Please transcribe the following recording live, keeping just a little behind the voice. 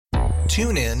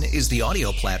TuneIn is the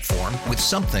audio platform with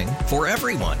something for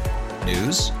everyone.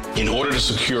 News. In order to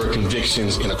secure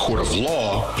convictions in a court of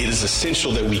law, it is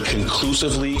essential that we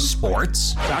conclusively.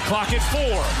 Sports. Shot clock at 4.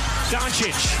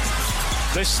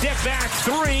 Doncic. The step back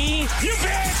 3. You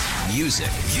bet. Music.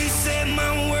 You set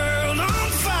my world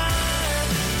on fire.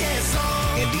 Yes,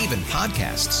 and even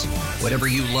podcasts. Whatever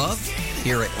you love,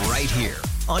 hear it right here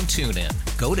on TuneIn.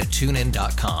 Go to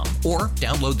TuneIn.com or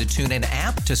download the TuneIn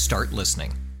app to start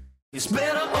listening. It's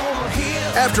better over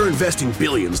here. After investing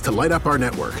billions to light up our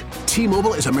network,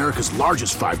 T-Mobile is America's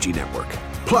largest 5G network.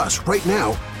 Plus, right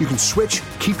now, you can switch,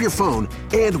 keep your phone,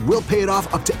 and we'll pay it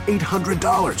off up to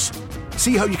 $800.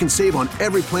 See how you can save on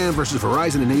every plan versus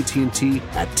Verizon and AT&T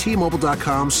at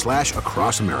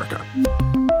T-Mobile.com/across-America.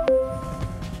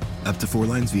 Up to 4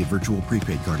 lines via virtual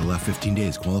prepaid card. Allow 15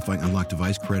 days. Qualifying unlocked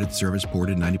device credit service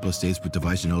ported 90-plus states with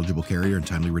device and eligible carrier and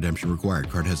timely redemption required.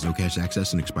 Card has no cash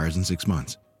access and expires in 6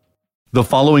 months. The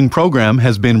following program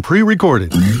has been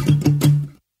pre-recorded.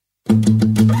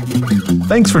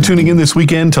 Thanks for tuning in this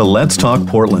weekend to Let's Talk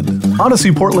Portland,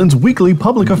 Odyssey Portland's weekly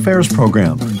public affairs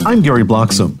program. I'm Gary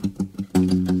Bloxam.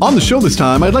 On the show this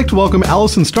time, I'd like to welcome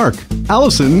Allison Stark.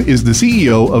 Allison is the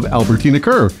CEO of Albertina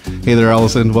Kerr. Hey there,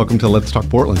 Allison. Welcome to Let's Talk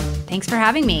Portland. Thanks for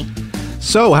having me.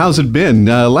 So, how's it been?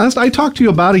 Last I talked to you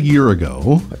about a year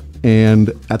ago,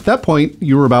 and at that point,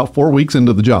 you were about 4 weeks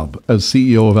into the job as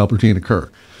CEO of Albertina Kerr.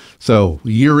 So,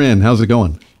 year in, how's it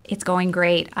going? It's going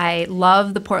great. I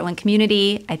love the Portland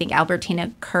community. I think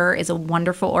Albertina Kerr is a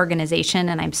wonderful organization,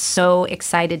 and I'm so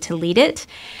excited to lead it.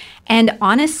 And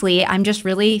honestly, I'm just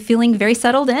really feeling very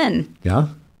settled in. Yeah?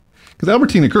 Because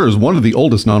Albertina Kerr is one of the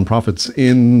oldest nonprofits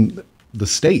in the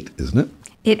state, isn't it?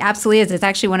 It absolutely is. It's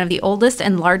actually one of the oldest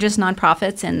and largest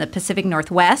nonprofits in the Pacific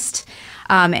Northwest.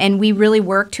 And we really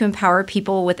work to empower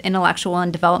people with intellectual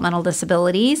and developmental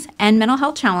disabilities and mental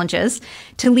health challenges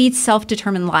to lead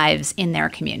self-determined lives in their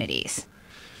communities.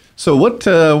 So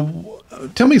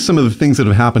tell me some of the things that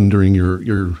have happened during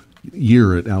your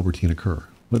year at Albertina Kerr.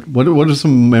 What are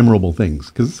some memorable things?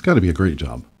 Because it's got to be a great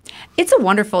job. It's a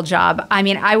wonderful job. I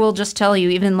mean, I will just tell you,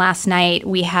 even last night,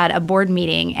 we had a board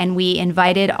meeting and we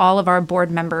invited all of our board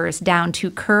members down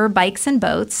to Kerr Bikes and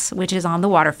Boats, which is on the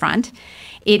waterfront.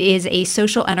 It is a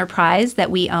social enterprise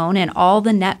that we own, and all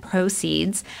the net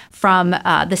proceeds from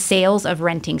the sales of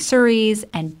renting surreys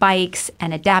and bikes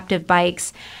and adaptive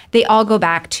bikes, they all go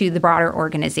back to the broader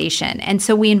organization. And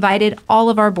so we invited all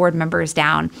of our board members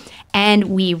down, and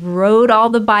we rode all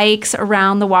the bikes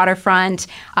around the waterfront.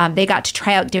 They got to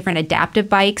try out different adaptive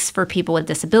bikes for people with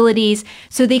disabilities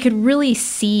so they could really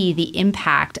see the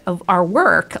impact of our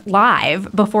work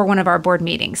live before one of our board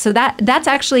meetings. So that's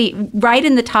actually right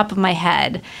in the top of my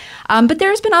head. But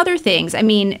there's been other things. I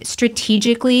mean,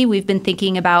 strategically, we've been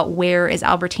thinking about where is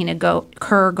Albertina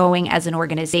Kerr going as an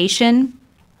organization.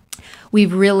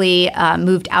 We've really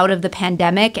moved out of the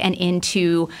pandemic and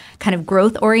into kind of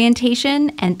growth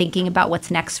orientation and thinking about what's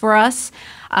next for us.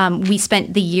 We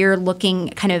spent the year looking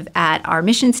kind of at our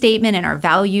mission statement and our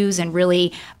values and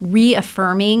really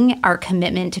reaffirming our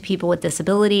commitment to people with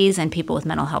disabilities and people with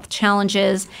mental health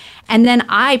challenges. And then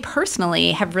I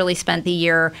personally have really spent the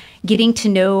year getting to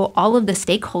know all of the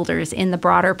stakeholders in the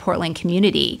broader Portland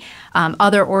community,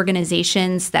 other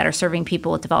organizations that are serving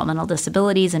people with developmental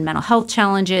disabilities and mental health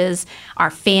challenges,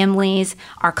 our families,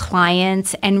 our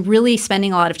clients, and really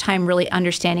spending a lot of time really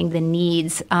understanding the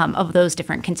needs of those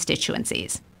different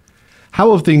constituencies.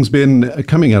 How have things been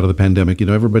coming out of the pandemic? You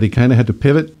know, everybody kind of had to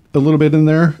pivot a little bit in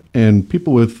there, and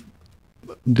people with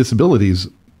disabilities,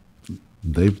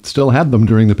 they've still had them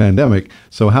during the pandemic.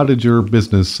 So how did your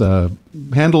business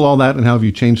handle all that, and how have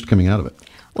you changed coming out of it?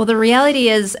 Well, the reality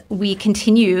is we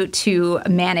continue to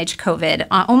manage COVID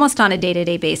almost on a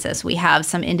day-to-day basis. We have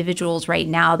some individuals right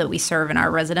now that we serve in our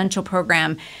residential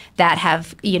program that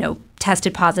have,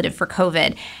 tested positive for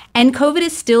COVID. And COVID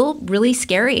is still really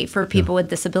scary for people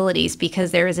with disabilities because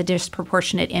there is a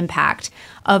disproportionate impact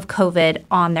of COVID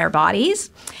on their bodies.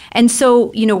 And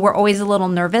so, we're always a little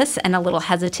nervous and a little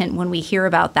hesitant when we hear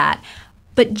about that.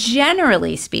 But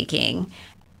generally speaking,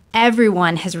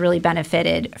 everyone has really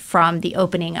benefited from the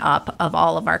opening up of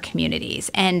all of our communities.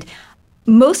 And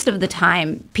most of the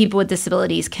time, people with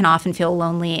disabilities can often feel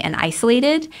lonely and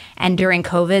isolated. And during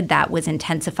COVID, that was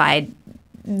intensified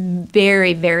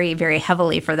very, very, very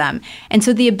heavily for them. And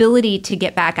so the ability to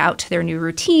get back out to their new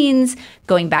routines,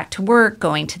 going back to work,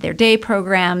 going to their day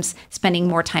programs, spending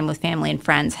more time with family and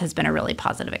friends has been a really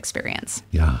positive experience.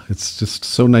 Yeah, it's just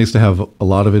so nice to have a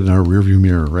lot of it in our rearview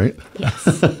mirror, right? Yes.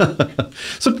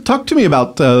 So talk to me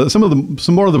about some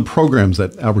more of the programs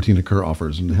that Albertina Kerr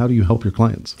offers, and how do you help your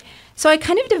clients? So I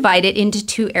kind of divide it into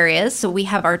two areas. So we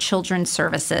have our children's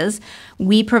services.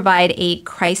 We provide a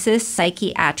crisis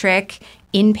psychiatric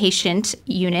inpatient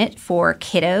unit for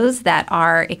kiddos that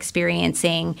are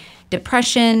experiencing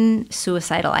depression,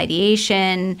 suicidal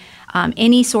ideation,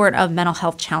 any sort of mental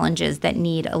health challenges that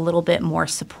need a little bit more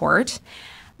support.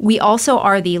 We also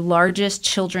are the largest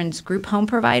children's group home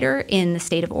provider in the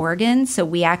state of Oregon. So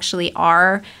we actually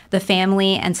are the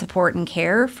family and support and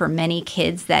care for many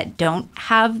kids that don't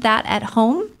have that at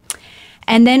home.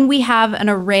 And then we have an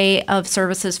array of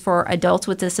services for adults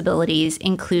with disabilities,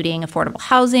 including affordable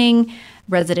housing,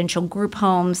 residential group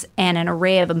homes, and an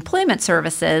array of employment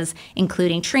services,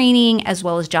 including training, as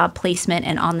well as job placement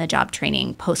and on-the-job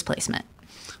training post-placement.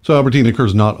 So Albertina Kerr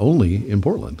is not only in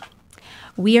Portland.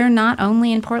 We are not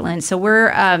only in Portland. So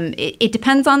it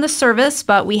depends on the service,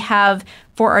 but we have,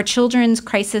 for our children's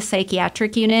crisis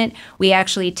psychiatric unit, we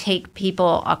actually take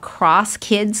people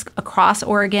kids across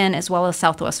Oregon, as well as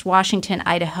Southwest Washington,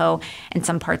 Idaho, and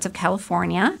some parts of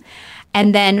California.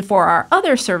 And then for our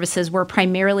other services, we're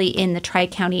primarily in the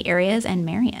Tri-County areas and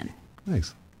Marion.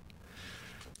 Nice.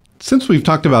 Since we've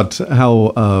talked about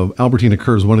how Albertina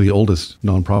Kerr is one of the oldest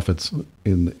nonprofits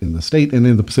in the state and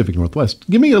in the Pacific Northwest,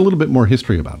 give me a little bit more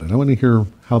history about it. I want to hear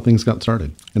how things got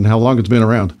started and how long it's been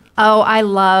around. Oh, I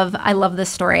love this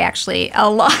story actually a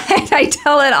lot. I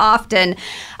tell it often.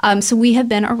 So we have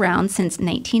been around since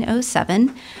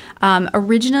 1907.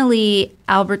 Originally,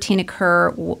 Albertina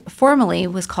Kerr formerly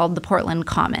was called the Portland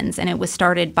Commons, and it was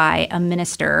started by a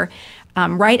minister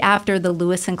right after the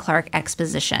Lewis and Clark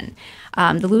Exposition.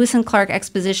 The Lewis and Clark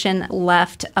Exposition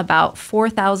left about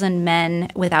 4,000 men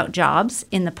without jobs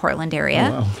in the Portland area.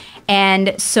 Oh, wow.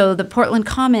 And so the Portland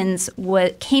Commons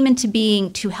came into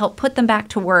being to help put them back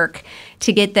to work,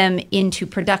 to get them into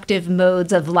productive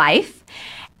modes of life.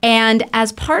 And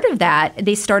as part of that,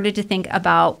 they started to think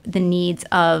about the needs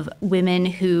of women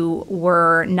who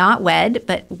were not wed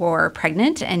but were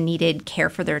pregnant and needed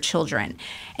care for their children.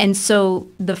 And so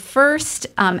the first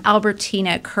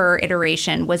Albertina Kerr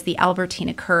iteration was the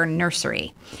Albertina Kerr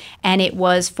Nursery. And it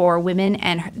was for women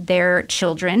and their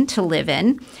children to live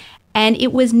in. And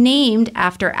it was named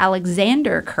after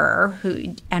Alexander Kerr,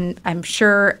 who, and I'm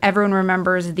sure everyone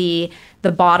remembers the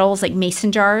bottles, like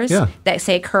mason jars, that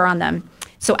say Kerr on them.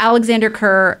 So Alexander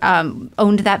Kerr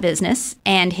owned that business,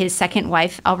 and his second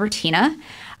wife, Albertina,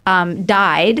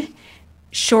 died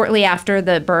shortly after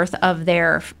the birth of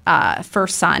their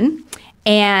first son,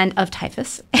 and of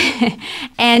typhus.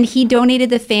 And he donated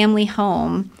the family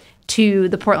home to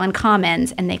the Portland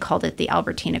Commons, and they called it the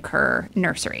Albertina Kerr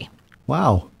Nursery.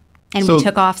 Wow. And we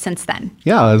took off since then.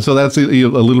 Yeah, so that's a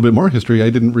little bit more history. I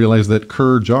didn't realize that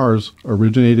Kerr jars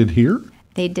originated here.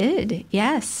 They did,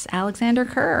 yes. Alexander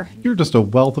Kerr. You're just a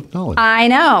wealth of knowledge. I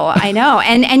know.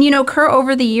 And Kerr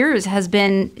over the years has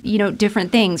been,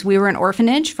 different things. We were an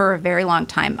orphanage for a very long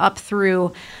time, up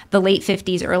through the late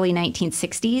 50s, early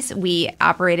 1960s. We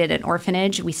operated an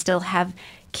orphanage. We still have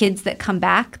kids that come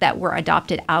back that were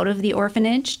adopted out of the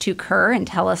orphanage to Kerr and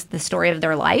tell us the story of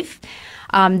their life.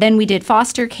 Then we did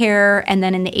foster care, and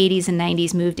then in the 80s and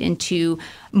 90s moved into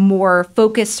more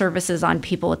focused services on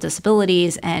people with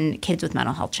disabilities and kids with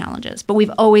mental health challenges. But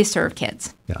we've always served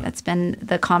kids. Yeah. That's been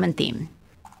the common theme.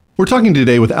 We're talking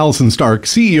today with Allison Stark,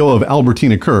 CEO of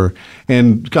Albertina Kerr.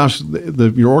 And gosh,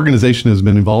 your organization has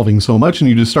been evolving so much, and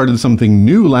you just started something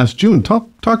new last June.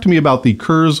 Talk to me about the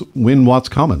Kerr's Win Watts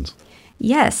Commons.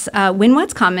 Yes, Win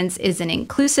Watts Commons is an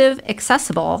inclusive,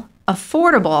 accessible,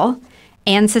 affordable,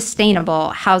 and sustainable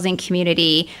housing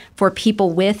community for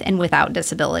people with and without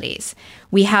disabilities.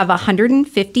 We have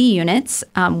 150 units,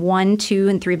 1, 2,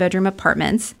 and 3-bedroom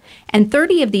apartments, and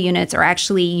 30 of the units are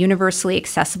actually universally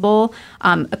accessible,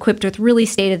 equipped with really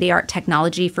state-of-the-art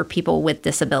technology for people with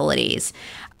disabilities.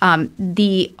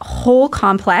 The whole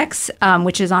complex,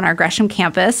 which is on our Gresham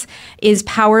campus, is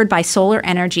powered by solar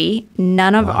energy.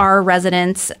 None of our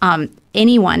residents,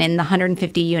 anyone in the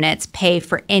 150 units, pay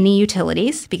for any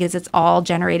utilities because it's all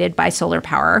generated by solar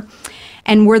power.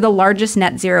 And we're the largest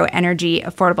net zero energy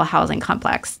affordable housing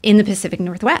complex in the Pacific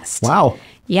Northwest. Wow.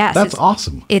 Yes. That's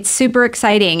awesome. It's super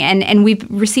exciting. And we've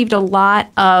received a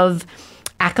lot of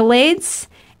accolades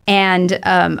and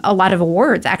a lot of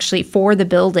awards, actually, for the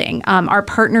building. Our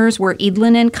partners were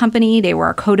Edlin & Company. They were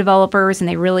our co-developers, and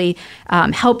they really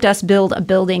helped us build a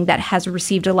building that has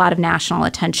received a lot of national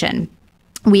attention.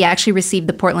 We actually received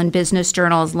the Portland Business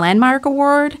Journal's Landmark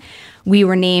Award. We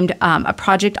were named a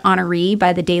project honoree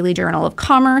by the Daily Journal of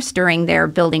Commerce during their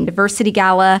Building Diversity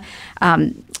Gala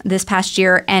this past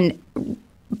year. And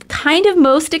kind of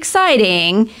most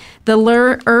exciting,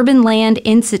 The Urban Land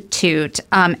Institute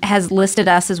has listed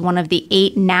us as one of the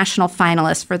 8 national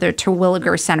finalists for the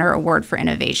Terwilliger Center Award for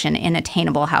Innovation in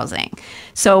Attainable Housing.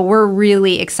 So we're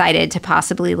really excited to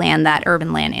possibly land that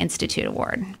Urban Land Institute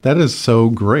Award. That is so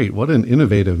great. What an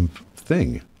innovative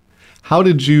thing. How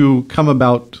did you come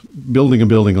about building a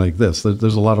building like this?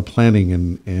 There's a lot of planning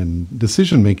and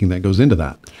decision-making that goes into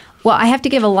that. Well, I have to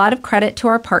give a lot of credit to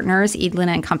our partners, Eadlin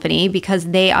and Company, because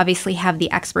they obviously have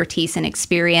the expertise and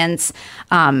experience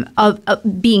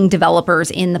of being developers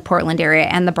in the Portland area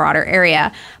and the broader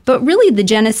area. But really, the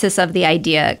genesis of the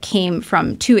idea came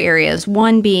from 2 areas.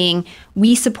 One being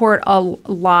we support a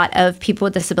lot of people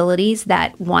with disabilities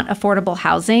that want affordable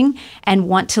housing and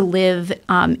want to live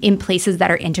in places that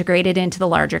are integrated into the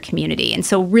larger community. And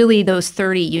so really, those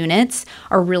 30 units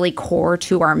are really core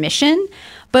to our mission.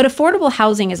 But affordable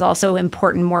housing is also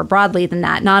important more broadly than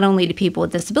that, not only to people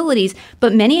with disabilities,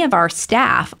 but many of our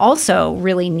staff also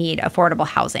really need affordable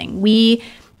housing. We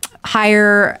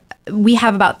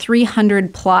have about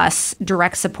 300 plus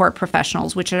direct support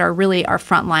professionals, which are really our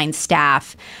frontline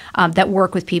staff that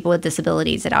work with people with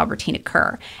disabilities at Albertina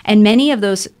Kerr. And many of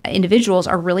those individuals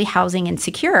are really housing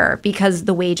insecure because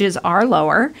the wages are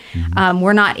lower. Mm-hmm.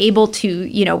 We're not able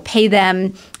to, pay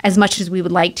them as much as we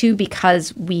would like to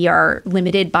because we are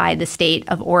limited by the state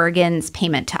of Oregon's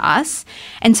payment to us.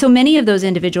 And so many of those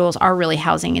individuals are really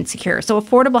housing insecure. So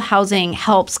affordable housing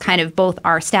helps kind of both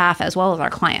our staff as well as our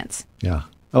clients. Yeah.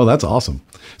 Oh, that's awesome.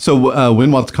 So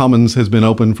Winwatts Commons has been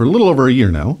open for a little over a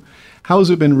year now. How has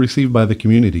it been received by the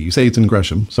community? You say it's in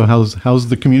Gresham. So how's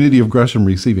the community of Gresham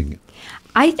receiving it?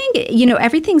 I think,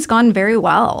 everything's gone very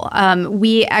well.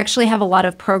 We actually have a lot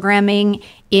of programming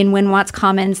in Winwatts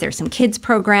Commons. There's some kids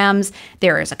programs.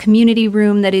 There is a community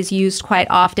room that is used quite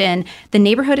often. The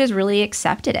neighborhood has really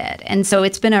accepted it. And so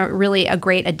it's been a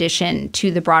great addition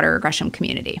to the broader Gresham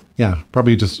community. Yeah,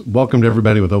 probably just welcomed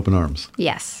everybody with open arms.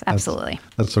 Yes, absolutely.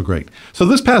 That's so great. So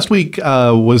this past week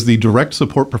was the Direct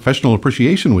Support Professional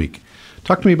Appreciation Week.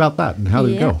 Talk to me about that and how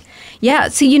did it go? Yeah.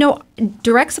 So,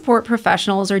 direct support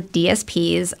professionals or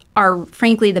DSPs are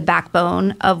frankly the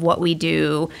backbone of what we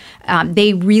do.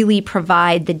 They really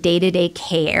provide the day-to-day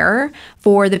care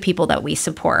for the people that we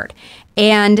support.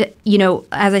 And,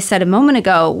 as I said a moment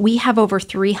ago, we have over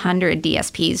 300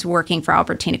 DSPs working for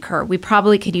Albertina Kerr. We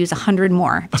probably could use 100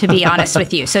 more, to be honest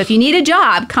with you. So if you need a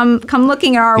job, come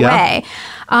looking our way.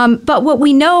 But what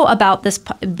we know about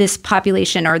this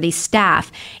population or these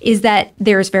staff is that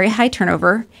there's very high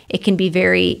turnover. It can be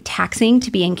very taxing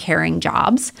to be in caring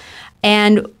jobs.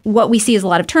 And what we see is a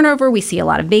lot of turnover. We see a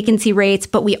lot of vacancy rates,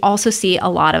 but we also see a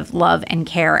lot of love and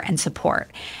care and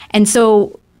support. And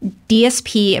so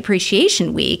DSP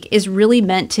Appreciation Week is really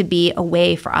meant to be a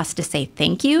way for us to say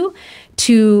thank you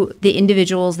to the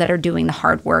individuals that are doing the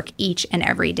hard work each and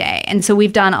every day. And so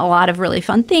we've done a lot of really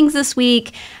fun things this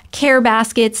week. Care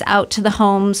baskets out to the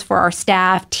homes for our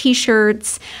staff,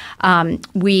 T-shirts.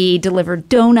 We delivered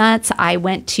donuts. I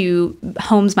went to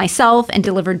homes myself and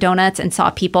delivered donuts and saw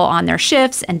people on their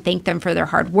shifts and thanked them for their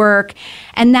hard work.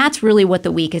 And that's really what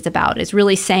the week is about, is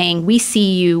really saying, we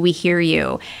see you, we hear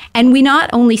you. And we not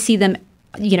only see them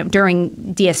during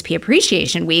DSP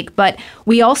Appreciation Week, but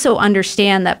we also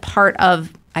understand that part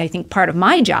of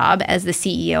my job as the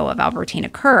CEO of Albertina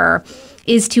Kerr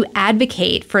is to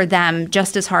advocate for them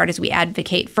just as hard as we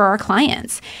advocate for our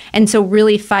clients. And so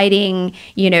really fighting,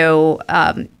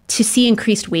 to see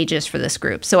increased wages for this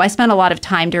group. So I spent a lot of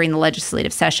time during the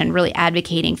legislative session really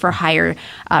advocating for higher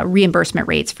reimbursement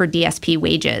rates for DSP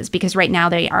wages, because right now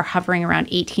they are hovering around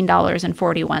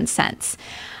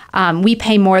 $18.41. We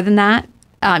pay more than that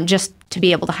just to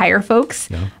be able to hire folks,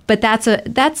 but that's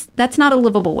not a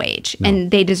livable wage, and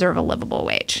they deserve a livable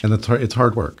wage. And it's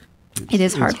hard work.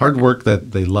 It's hard work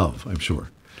that they love, I'm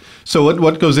sure. So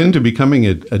what goes into becoming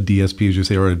a DSP, as you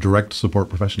say, or a direct support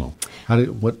professional?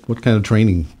 What kind of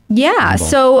training? Yeah,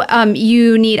 so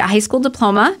you need a high school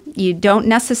diploma. You don't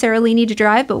necessarily need to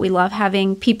drive, but we love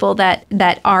having people that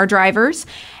are drivers.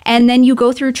 And then you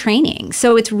go through training.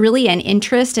 So it's really an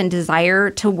interest and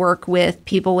desire to work with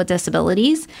people with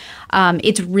disabilities.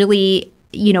 It's really,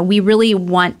 we really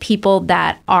want people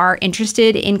that are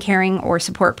interested in caring or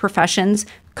support professions,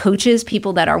 coaches,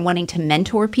 people that are wanting to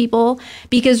mentor people,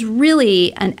 because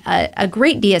really a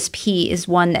great DSP is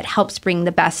one that helps bring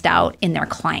the best out in their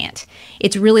client.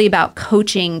 It's really about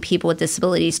coaching people with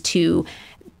disabilities to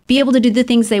be able to do the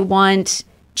things they want,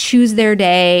 choose their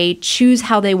day, choose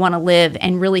how they want to live,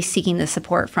 and really seeking the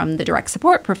support from the direct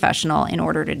support professional in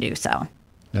order to do so.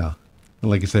 Yeah. And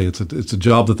like you say, it's a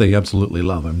job that they absolutely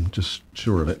love. I'm just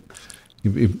sure of it,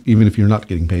 even if you're not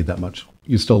getting paid that much.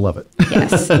 you still love it.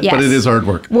 Yes, But yes. it is hard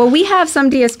work. Well, we have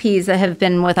some DSPs that have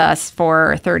been with us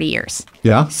for 30 years.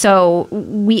 Yeah. So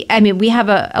we have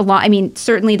a lot. I mean,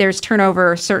 certainly there's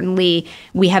turnover. Certainly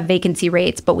we have vacancy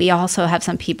rates, but we also have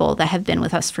some people that have been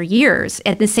with us for years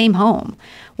at the same home,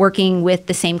 working with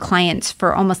the same clients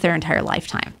for almost their entire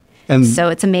lifetime. And so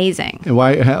it's amazing. And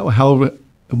why?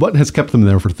 What has kept them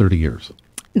there for 30 years?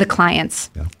 The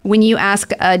clients. Yeah. When you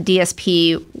ask a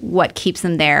DSP what keeps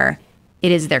them there,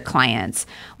 it is their clients.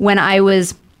 When I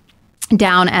was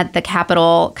down at the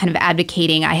Capitol kind of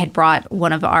advocating, I had brought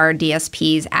one of our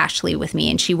DSPs, Ashley, with me,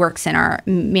 and she works in our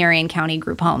Marion County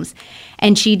group homes.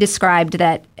 And she described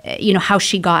that, how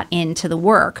she got into the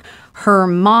work. Her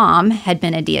mom had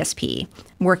been a DSP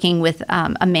working with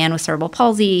a man with cerebral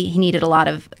palsy. He needed a lot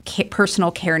of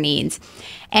personal care needs.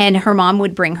 And her mom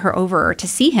would bring her over to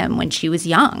see him when she was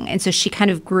young. And so she kind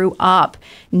of grew up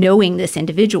knowing this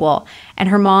individual. And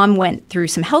her mom went through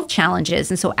some health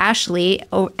challenges. And so Ashley,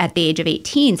 at the age of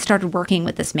 18, started working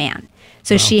with this man.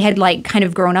 So she had kind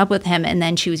of grown up with him, and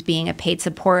then she was being a paid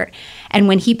support. And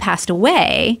when he passed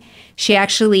away, she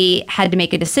actually had to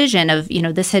make a decision of,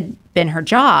 this had been her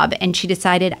job. And she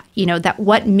decided, that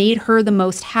what made her the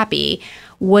most happy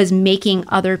was making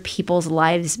other people's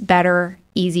lives better,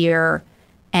 easier,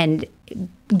 and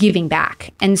giving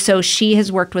back. And so she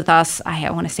has worked with us, I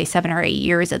want to say 7 or 8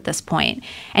 years at this point.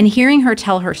 And hearing her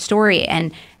tell her story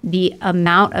and the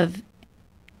amount of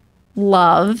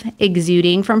love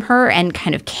exuding from her and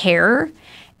kind of care,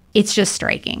 it's just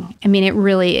striking. I mean, it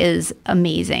really is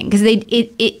amazing because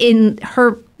in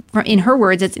her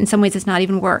words, it's in some ways it's not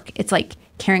even work. It's like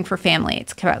caring for family.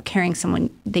 It's about caring someone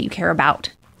that you care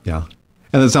about. Yeah.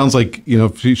 And it sounds like,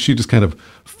 she just kind of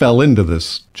fell into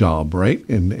this job, right?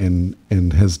 And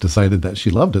has decided that she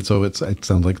loved it. So it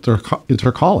sounds like it's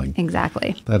her calling.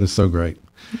 Exactly. That is so great.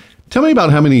 Tell me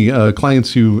about how many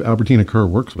clients Albertina Kerr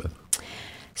works with.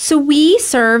 So we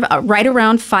serve right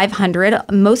around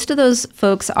 500. Most of those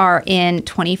folks are in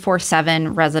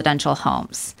 24/7 residential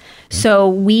homes.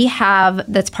 So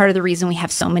that's part of the reason we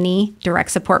have so many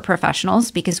direct support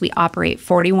professionals, because we operate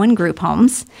 41 group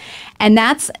homes. And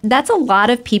that's a lot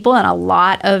of people and a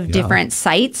lot of different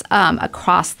sites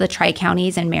across the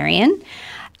Tri-Counties and Marion.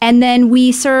 And then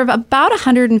we serve about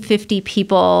 150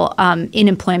 people in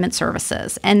employment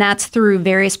services. And that's through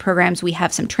various programs. We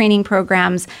have some training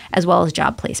programs as well as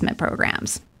job placement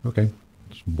programs. Okay.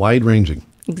 It's wide ranging.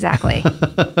 Exactly.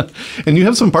 And you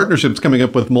have some partnerships coming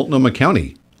up with Multnomah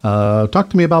County.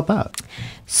 Talk to me about that.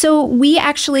 So we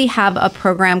actually have a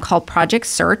program called Project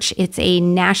Search. It's a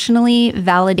nationally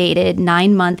validated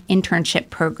 9-month internship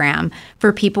program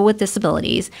for people with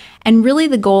disabilities. And really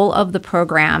the goal of the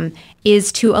program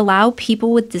is to allow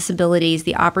people with disabilities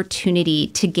the opportunity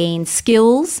to gain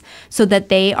skills so that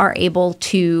they are able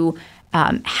to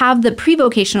have the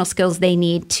pre-vocational skills they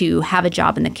need to have a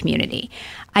job in the community.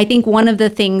 I think one of the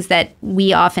things that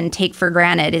we often take for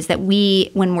granted is that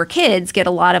when we're kids, get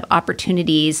a lot of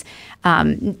opportunities,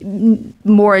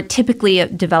 more typically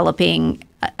developing,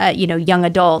 young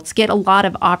adults get a lot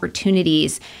of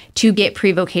opportunities to get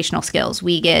pre-vocational skills.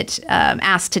 We get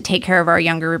asked to take care of our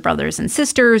younger brothers and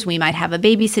sisters. We might have a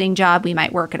babysitting job. We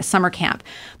might work at a summer camp.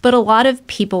 But a lot of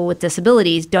people with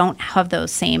disabilities don't have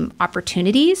those same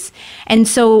opportunities. And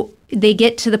so they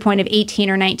get to the point of 18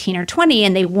 or 19 or 20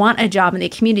 and they want a job in the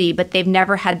community, but they've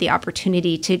never had the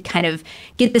opportunity to kind of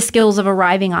get the skills of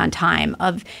arriving on time,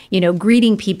 of,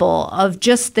 greeting people, of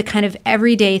just the kind of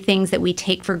everyday things that we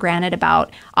take for granted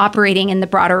about operating in the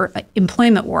broader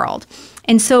employment world.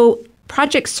 And so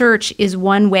Project Search is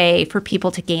one way for people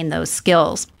to gain those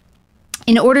skills.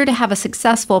 In order to have a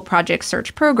successful Project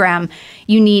Search program,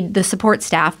 you need the support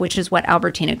staff, which is what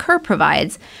Albertina Kerr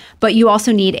provides, but you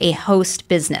also need a host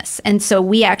business. And so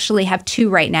we actually have 2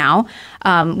 right now.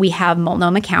 We have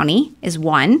Multnomah County is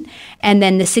one, and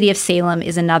then the city of Salem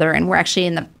is another, and we're actually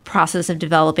in the process of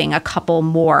developing a couple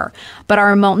more. But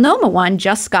our Multnomah one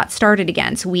just got started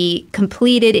again. So we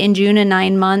completed in June a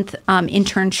 9-month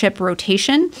internship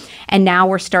rotation, and now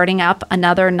we're starting up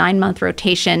another 9-month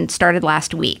rotation started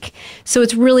last week. So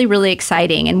it's really, really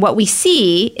exciting. And what we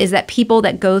see is that people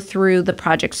that go through the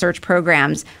Project Search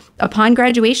programs, upon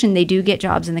graduation, they do get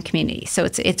jobs in the community. So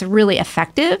it's a really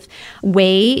effective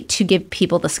way to give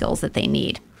people the skills that they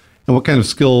need. And what kind of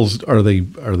skills are they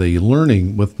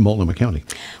learning with Multnomah County?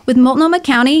 With Multnomah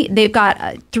County, they've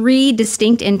got 3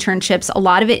 distinct internships. A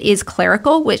lot of it is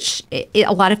clerical, which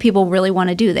a lot of people really want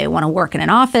to do. They want to work in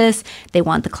an office. They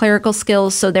want the clerical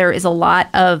skills. So there is a lot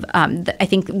of, I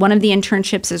think one of the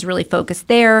internships is really focused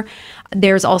there.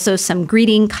 There's also some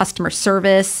greeting, customer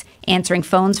service, answering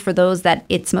phones for those that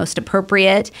it's most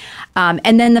appropriate.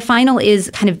 And then the final is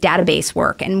kind of database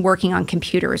work and working on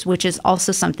computers, which is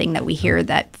also something that we hear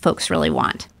that folks really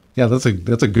want. Yeah, that's a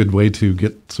good way to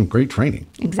get some great training.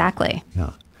 Exactly.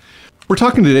 Yeah. We're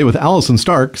talking today with Allison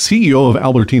Stark, CEO of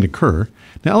Albertina Kerr.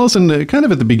 Now, Allison, kind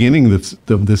of at the beginning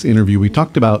of this interview, we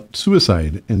talked about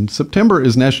suicide, and September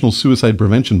is National Suicide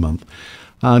Prevention Month.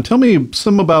 Tell me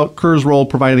some about Kerr's role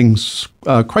providing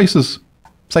crisis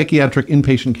psychiatric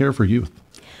inpatient care for youth.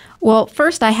 Well,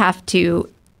 first I have to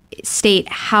state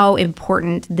how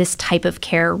important this type of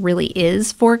care really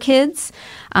is for kids.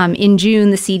 In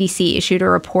June, the CDC issued a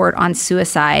report on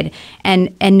suicide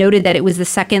and noted that it was the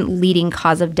second leading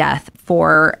cause of death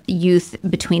for youth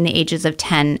between the ages of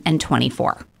 10 and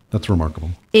 24. That's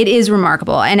remarkable. It is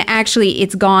remarkable. And actually,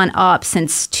 it's gone up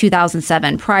since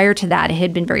 2007. Prior to that, it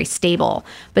had been very stable.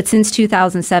 But since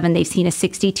 2007, they've seen a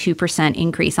 62%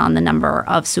 increase on the number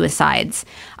of suicides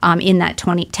in that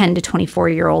 10 to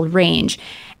 24-year-old range.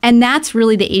 And that's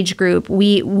really the age group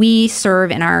we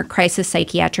serve in our crisis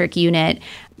psychiatric unit.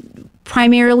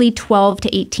 Primarily 12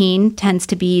 to 18 tends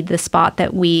to be the spot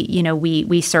that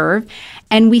we serve.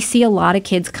 And we see a lot of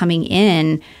kids coming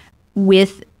in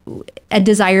with a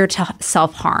desire to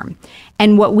self-harm.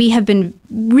 And what we have been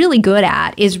really good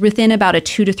at is within about a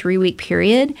 2 to 3 week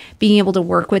period, being able to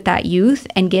work with that youth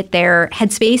and get their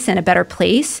headspace in a better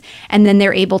place. And then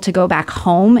they're able to go back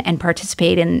home and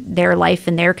participate in their life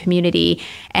and their community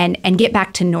and get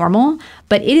back to normal.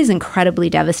 But it is incredibly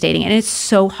devastating. And it's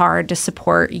so hard to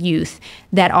support youth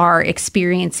that are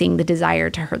experiencing the desire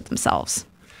to hurt themselves.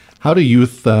 How do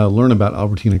youth learn about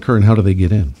Albertina Kerr, and how do they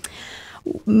get in?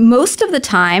 Most of the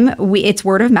time, it's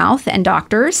word of mouth and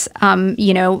doctors.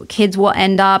 Kids will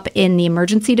end up in the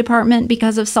emergency department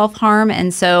because of self-harm.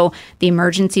 And so the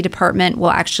emergency department will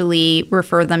actually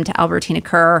refer them to Albertina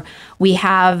Kerr. We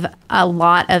have a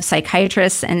lot of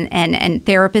psychiatrists and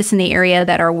therapists in the area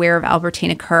that are aware of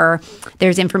Albertina Kerr.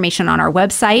 There's information on our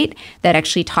website that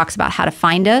actually talks about how to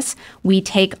find us. We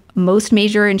take most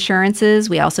major insurances.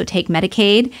 We also take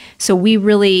Medicaid. So we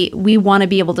want to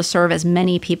be able to serve as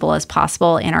many people as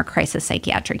possible in our crisis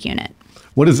psychiatric unit.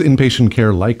 What is inpatient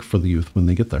care like for the youth when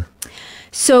they get there?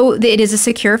 So it is a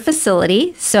secure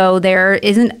facility, so there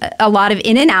isn't a lot of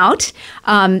in and out.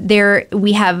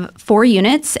 We have 4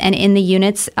 units, and in the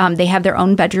units, they have their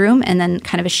own bedroom and then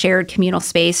kind of a shared communal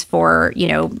space for,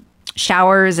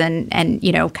 showers and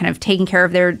kind of taking care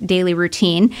of their daily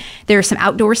routine. There's some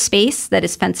outdoor space that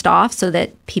is fenced off so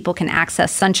that people can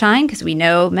access sunshine, because we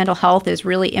know mental health is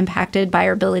really impacted by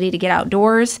our ability to get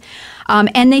outdoors.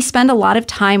 And they spend a lot of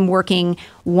time working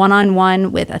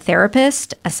one-on-one with a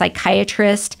therapist, a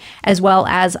psychiatrist, as well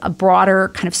as a broader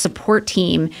kind of support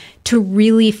team to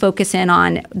really focus in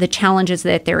on the challenges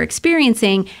that they're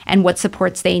experiencing and what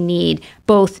supports they need,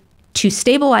 both to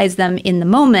stabilize them in the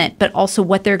moment, but also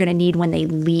what they're going to need when they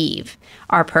leave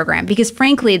our program. Because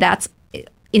frankly, that's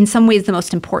in some ways the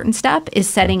most important step, is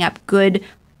setting up good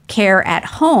care at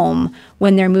home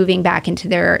when they're moving back into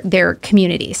their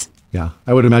communities. Yeah,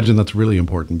 I would imagine that's really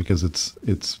important, because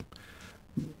it's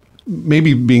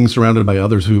maybe being surrounded by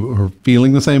others who are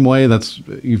feeling the same way.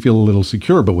 You feel a little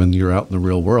secure, but when you're out in the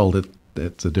real world,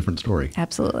 it's a different story.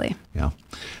 Absolutely. Yeah.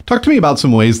 Talk to me about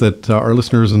some ways that our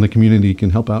listeners in the community can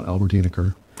help out Albertina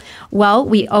Kerr. Well,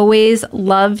 we always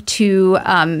love to,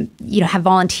 have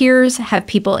volunteers, have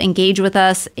people engage with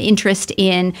us, interest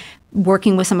in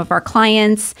working with some of our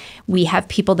clients. We have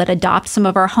people that adopt some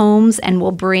of our homes and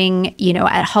will bring,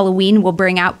 at Halloween, we'll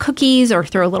bring out cookies or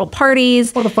throw little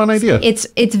parties. What a fun idea. It's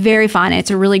very fun.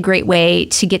 It's a really great way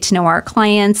to get to know our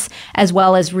clients, as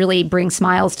well as really bring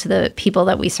smiles to the people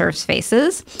that we serve's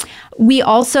faces. We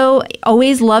also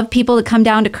always love people to come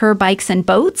down to Kerr Bikes and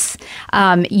Boats.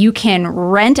 You can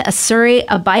rent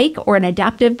a bike or an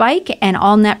adaptive bike, and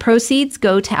all net proceeds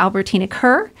go to Albertina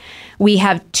Kerr. We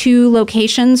have 2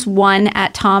 locations, one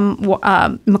at Tom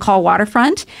McCall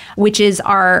Waterfront, which is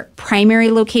our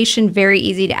primary location, very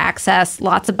easy to access,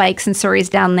 lots of bikes and stories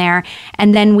down there.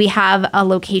 And then we have a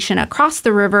location across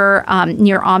the river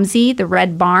near OMSI, the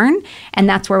Red Barn, and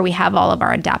that's where we have all of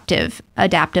our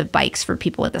adaptive bikes for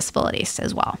people with disabilities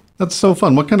as well. That's so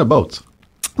fun. What kind of boats?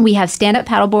 We have stand-up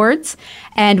paddleboards,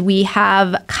 and we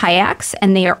have kayaks,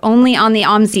 and they are only on the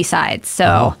OMSI side.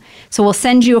 So we'll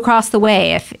send you across the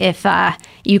way if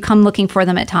you come looking for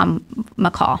them at Tom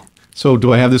McCall. So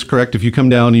do I have this correct? If you come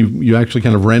down, you actually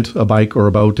kind of rent a bike or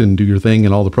a boat and do your thing,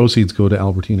 and all the proceeds go to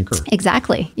Albertina Kerr.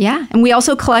 Exactly. Yeah. And we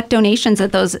also collect donations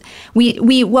at those.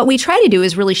 What we try to do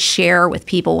is really share with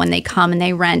people when they come and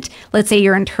they rent. Let's say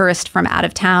you're a tourist from out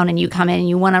of town and you come in and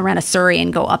you want to rent a Surrey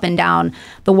and go up and down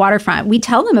the waterfront. We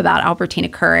tell them about Albertina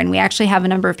Kerr, and we actually have a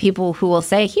number of people who will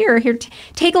say, here,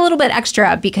 take a little bit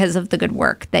extra because of the good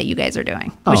work that you guys are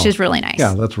doing, which is really nice.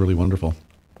 Yeah, that's really wonderful.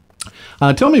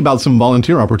 Tell me about some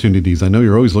volunteer opportunities. I know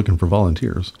you're always looking for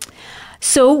volunteers.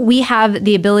 So we have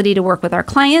the ability to work with our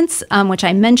clients, which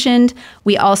I mentioned.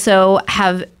 We also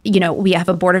have, we have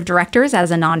a board of directors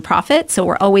as a nonprofit. So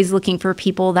we're always looking for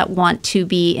people that want to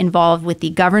be involved with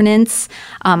the governance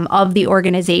of the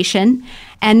organization.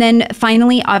 And then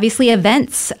finally, obviously,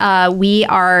 events. We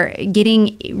are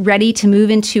getting ready to move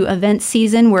into event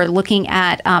season. We're looking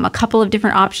at a couple of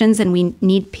different options, and we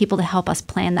need people to help us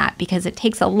plan that because it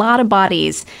takes a lot of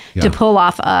bodies to pull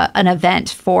off an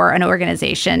event for an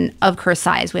organization of Kerr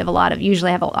size. We have usually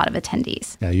have a lot of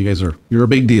attendees. Yeah, you're a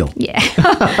big deal. Yeah.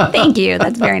 Thank you.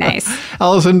 That's very nice.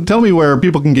 Allison, tell me where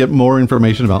people can get more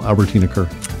information about Albertina Kerr.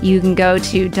 You can go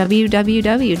to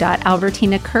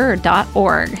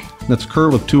www.albertinakerr.org. That's Kerr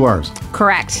with 2 R's.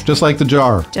 Correct. Just like the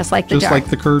jar. Just like the jar. Just like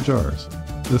the Kerr jars.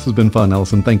 This has been fun,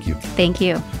 Allison. Thank you. Thank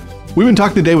you. We've been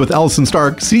talking today with Allison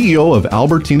Stark, CEO of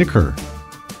Albertina Kerr.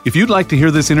 If you'd like to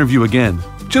hear this interview again,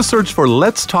 just search for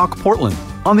Let's Talk Portland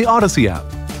on the Odyssey app.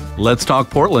 Let's Talk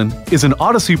Portland is an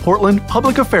Odyssey Portland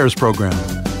public affairs program.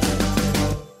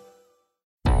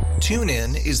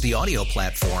 TuneIn is the audio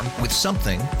platform with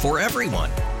something for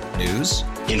everyone. News.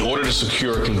 In order to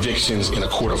secure convictions in a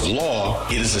court of law,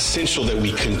 it is essential that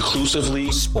we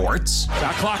conclusively. Sports.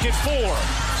 Shot clock at 4.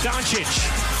 Doncic.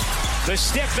 The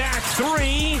step back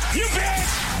 3. You bet.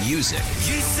 Music.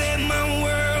 You set my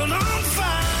world on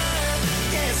fire.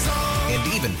 Yes,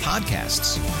 and even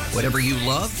podcasts. Whatever you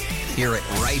love, hear it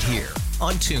right here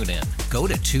on TuneIn. Go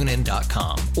to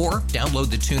TuneIn.com or download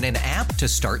the TuneIn app to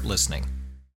start listening.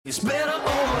 It's better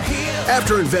over here.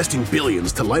 After investing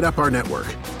billions to light up our network,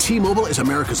 T-Mobile is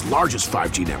America's largest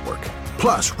 5G network.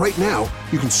 Plus, right now,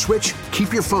 you can switch,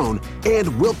 keep your phone,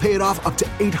 and we'll pay it off up to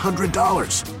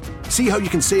 $800. See how you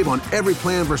can save on every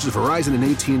plan versus Verizon and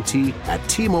AT&T at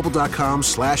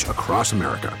T-Mobile.com/across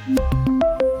America.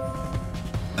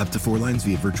 Up to 4 lines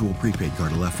via virtual prepaid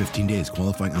card. Allow 15 days.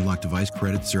 Qualifying unlocked device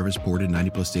credit service ported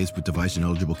 90+ days with device and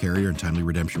eligible carrier and timely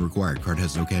redemption required. Card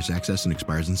has no cash access and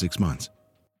expires in 6 months.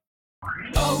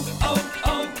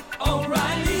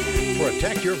 O'Reilly.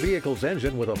 Protect your vehicle's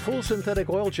engine with a full synthetic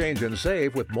oil change and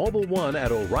save with Mobile One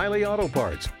at O'Reilly Auto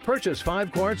Parts. Purchase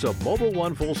 5 quarts of Mobile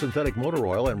One full synthetic motor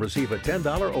oil and receive a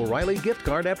 $10 O'Reilly gift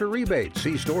card after rebate.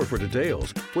 See store for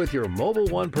details. With your Mobile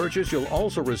One purchase, you'll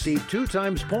also receive 2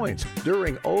 times points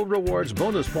during O Rewards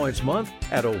Bonus Points Month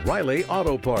at O'Reilly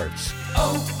Auto Parts.